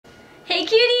Hey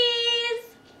cuties!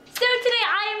 So today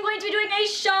I am going to be doing a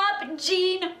Shop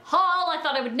Jean haul. I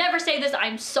thought I would never say this.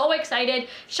 I'm so excited.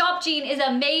 Shop Jean is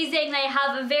amazing. They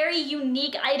have very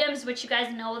unique items, which you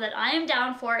guys know that I am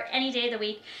down for any day of the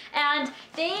week. And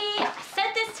they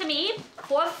sent this to me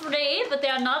for free, but they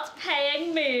are not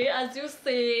paying me, as you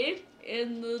see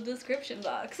in the description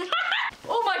box.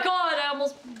 Oh my god, I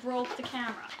almost broke the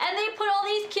camera. And they put all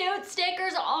these cute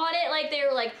stickers on it, like they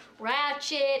were like,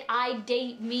 Ratchet, I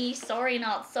date me, sorry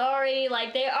not sorry.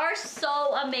 Like they are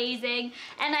so amazing.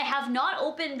 And I have not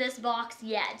opened this box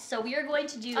yet. So we are going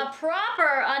to do a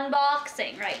proper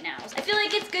unboxing right now. I feel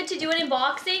like it's good to do an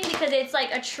unboxing because it's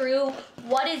like a true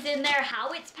what is in there,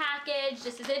 how it's packaged.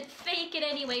 This isn't fake in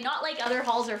any way, not like other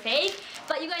hauls are fake,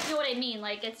 but you guys know what I mean.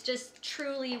 Like it's just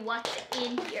truly what's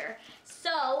in here.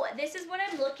 So this is what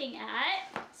I'm looking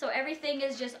at. So everything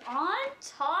is just on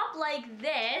top like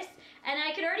this. And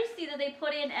I can already see that they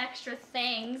put in extra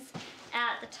things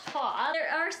at the top.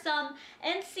 There are some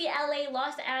NCLA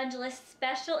Los Angeles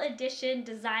special edition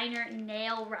designer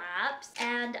nail wraps.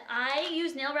 And I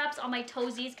use nail wraps on my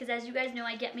toesies because as you guys know,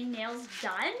 I get my nails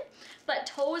done. But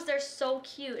toes, they're so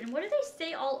cute. And what do they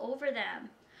say all over them?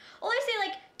 Well, they say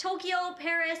like Tokyo,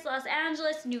 Paris, Los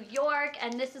Angeles, New York,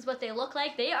 and this is what they look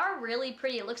like. They are really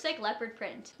pretty. It looks like leopard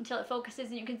print until it focuses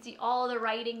and you can see all the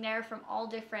writing there from all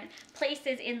different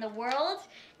places in the world.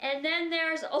 And then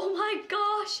there's, oh my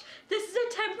gosh, this is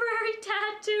a temporary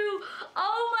tattoo.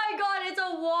 Oh my god, it's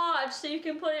a watch. So you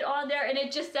can put it on there and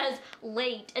it just says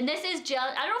late. And this is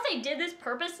just, I don't know if they did this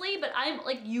purposely, but I'm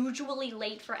like usually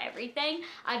late for everything.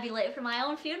 I'd be late for my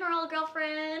own funeral,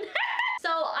 girlfriend. So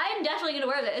I'm definitely gonna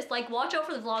wear this. Like watch out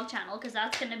for the vlog channel because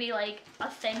that's gonna be like a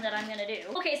thing that I'm gonna do.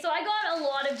 Okay, so I got a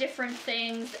lot of different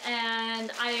things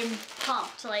and I'm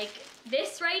pumped. Like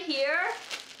this right here,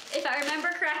 if I remember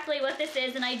correctly what this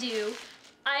is, and I do,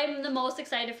 I'm the most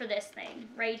excited for this thing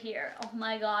right here. Oh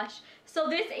my gosh. So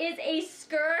this is a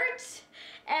skirt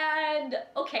and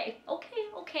okay.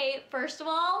 First of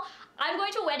all, I'm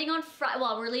going to a wedding on Friday.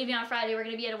 Well, we're leaving on Friday. We're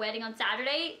going to be at a wedding on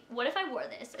Saturday. What if I wore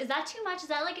this? Is that too much? Is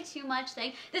that like a too much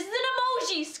thing? This is an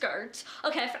emoji skirt.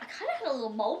 Okay, I kind of had a little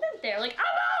moment there. Like,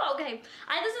 oh no! Okay,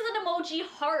 this is an emoji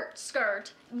heart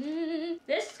skirt.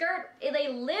 This skirt, they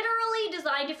literally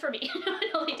designed it for me.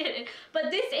 No, they didn't.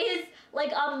 But this is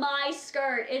like a my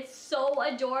skirt. It's so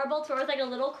adorable. To wear with like a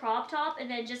little crop top and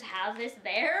then just have this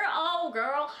there. Oh,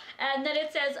 girl. And then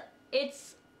it says,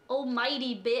 it's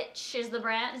Almighty Bitch is the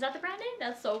brand. Is that the brand name?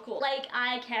 That's so cool. Like,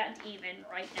 I can't even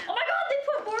right now. Oh my god, they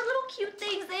put more little cute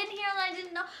things in here that I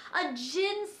didn't know. A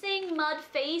ginseng mud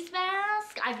face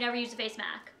mask. I've never used a face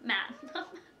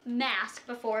mask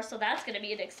before, so that's gonna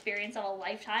be an experience of a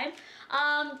lifetime.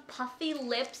 Puffy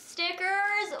lip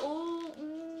stickers. Ooh.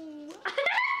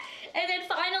 And then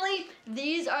finally,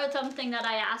 these are something that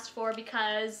I asked for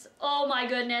because, oh my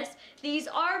goodness, these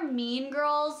are Mean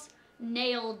Girls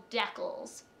nail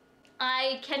decals.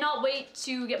 I cannot wait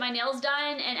to get my nails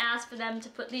done and ask for them to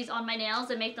put these on my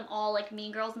nails and make them all like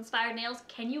Mean Girls inspired nails.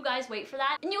 Can you guys wait for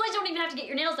that? And you guys don't even have to get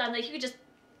your nails done. Like you could just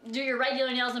do your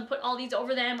regular nails and put all these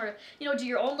over them, or you know, do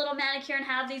your own little manicure and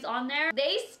have these on there.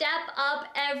 They step up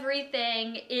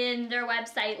everything in their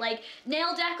website. Like nail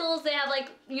decals, they have like,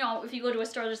 you know, if you go to a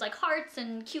store, there's like hearts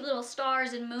and cute little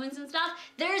stars and moons and stuff.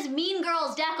 There's Mean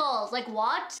Girls decals. Like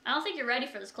what? I don't think you're ready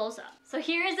for this close-up. So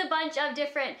here's a bunch of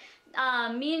different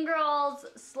Mean Girls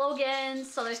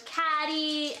slogans. So there's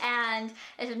Caddy and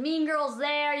there's Mean Girls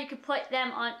there. You can put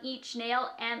them on each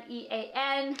nail,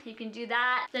 M-E-A-N. You can do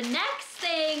that. The next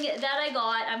thing that I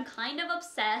got, I'm kind of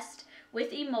obsessed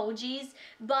with emojis,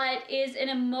 but is an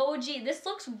emoji. This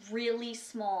looks really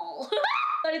small,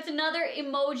 but it's another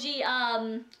emoji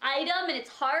item and it's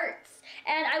hearts.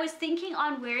 And I was thinking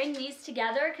on wearing these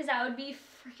together because that would be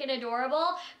freaking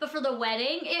adorable. But for the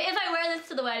wedding, if I wear this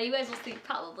to the wedding, you guys will see,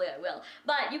 probably I will.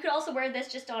 But you could also wear this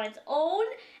just on its own.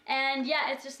 And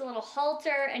yeah, it's just a little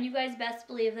halter. And you guys best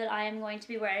believe that I am going to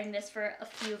be wearing this for a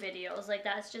few videos. Like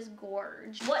that's just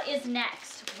gorge. What is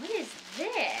next? What is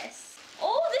this?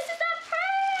 Oh, this is that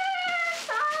purse!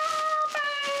 Oh,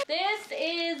 purse! This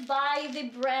is by the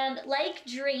brand Like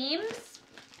Dreams.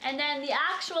 And then the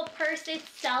actual purse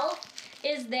itself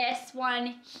is this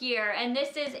one here, and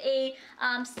this is a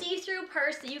see-through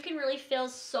purse that you can really feel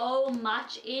so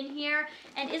much in here.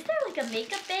 And is there like a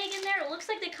makeup bag in there? It looks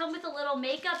like they come with a little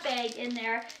makeup bag in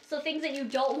there, so things that you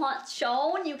don't want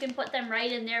shown, you can put them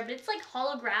right in there. But it's like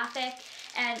holographic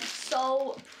and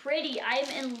so pretty. I'm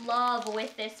in love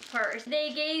with this purse.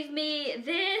 They gave me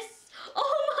this.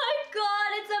 Oh my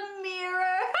god, it's a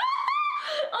mirror.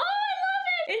 Oh,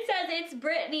 it says it's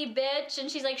Britney, bitch, and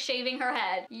she's like shaving her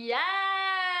head.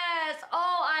 Yes!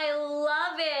 Oh, I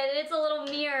love it. And it's a little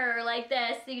like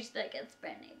this. You just like, it's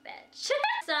brand new, bitch.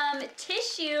 Some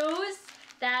tissues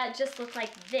that just look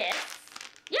like this.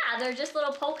 Yeah, they're just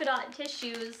little polka dot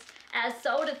tissues as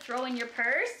so to throw in your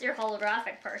purse, your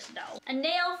holographic purse though. A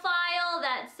nail file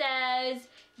that says,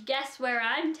 guess where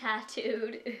I'm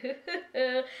tattooed.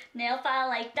 Nail file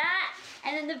like that.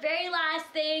 And then the very last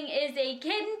thing is a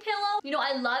kitten pillow. You know,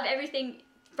 I love everything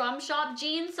from Shop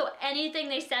Jeans, so anything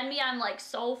they send me I'm like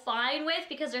so fine with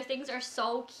because their things are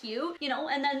so cute, you know.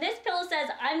 And then this pillow says,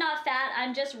 I'm not fat,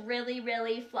 I'm just really,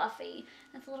 really fluffy.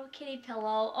 That's a little kitty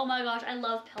pillow. Oh my gosh, I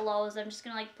love pillows. I'm just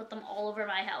gonna like put them all over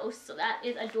my house, so that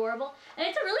is adorable. And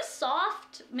it's a really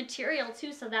soft material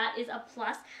too, so that is a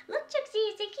plus. Look, Trixie,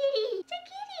 it's a kitty. It's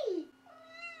a kitty.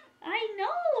 I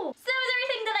know. So that was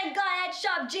everything that I got at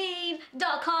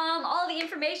shopjean.com. All the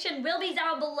information will be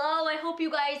down below. I hope you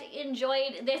guys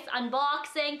enjoyed this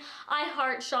unboxing. I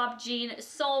heart Shop Jean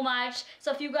so much.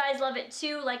 So if you guys love it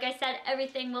too, like I said,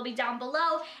 everything will be down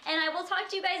below. And I will talk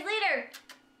to you guys later.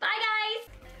 Bye guys.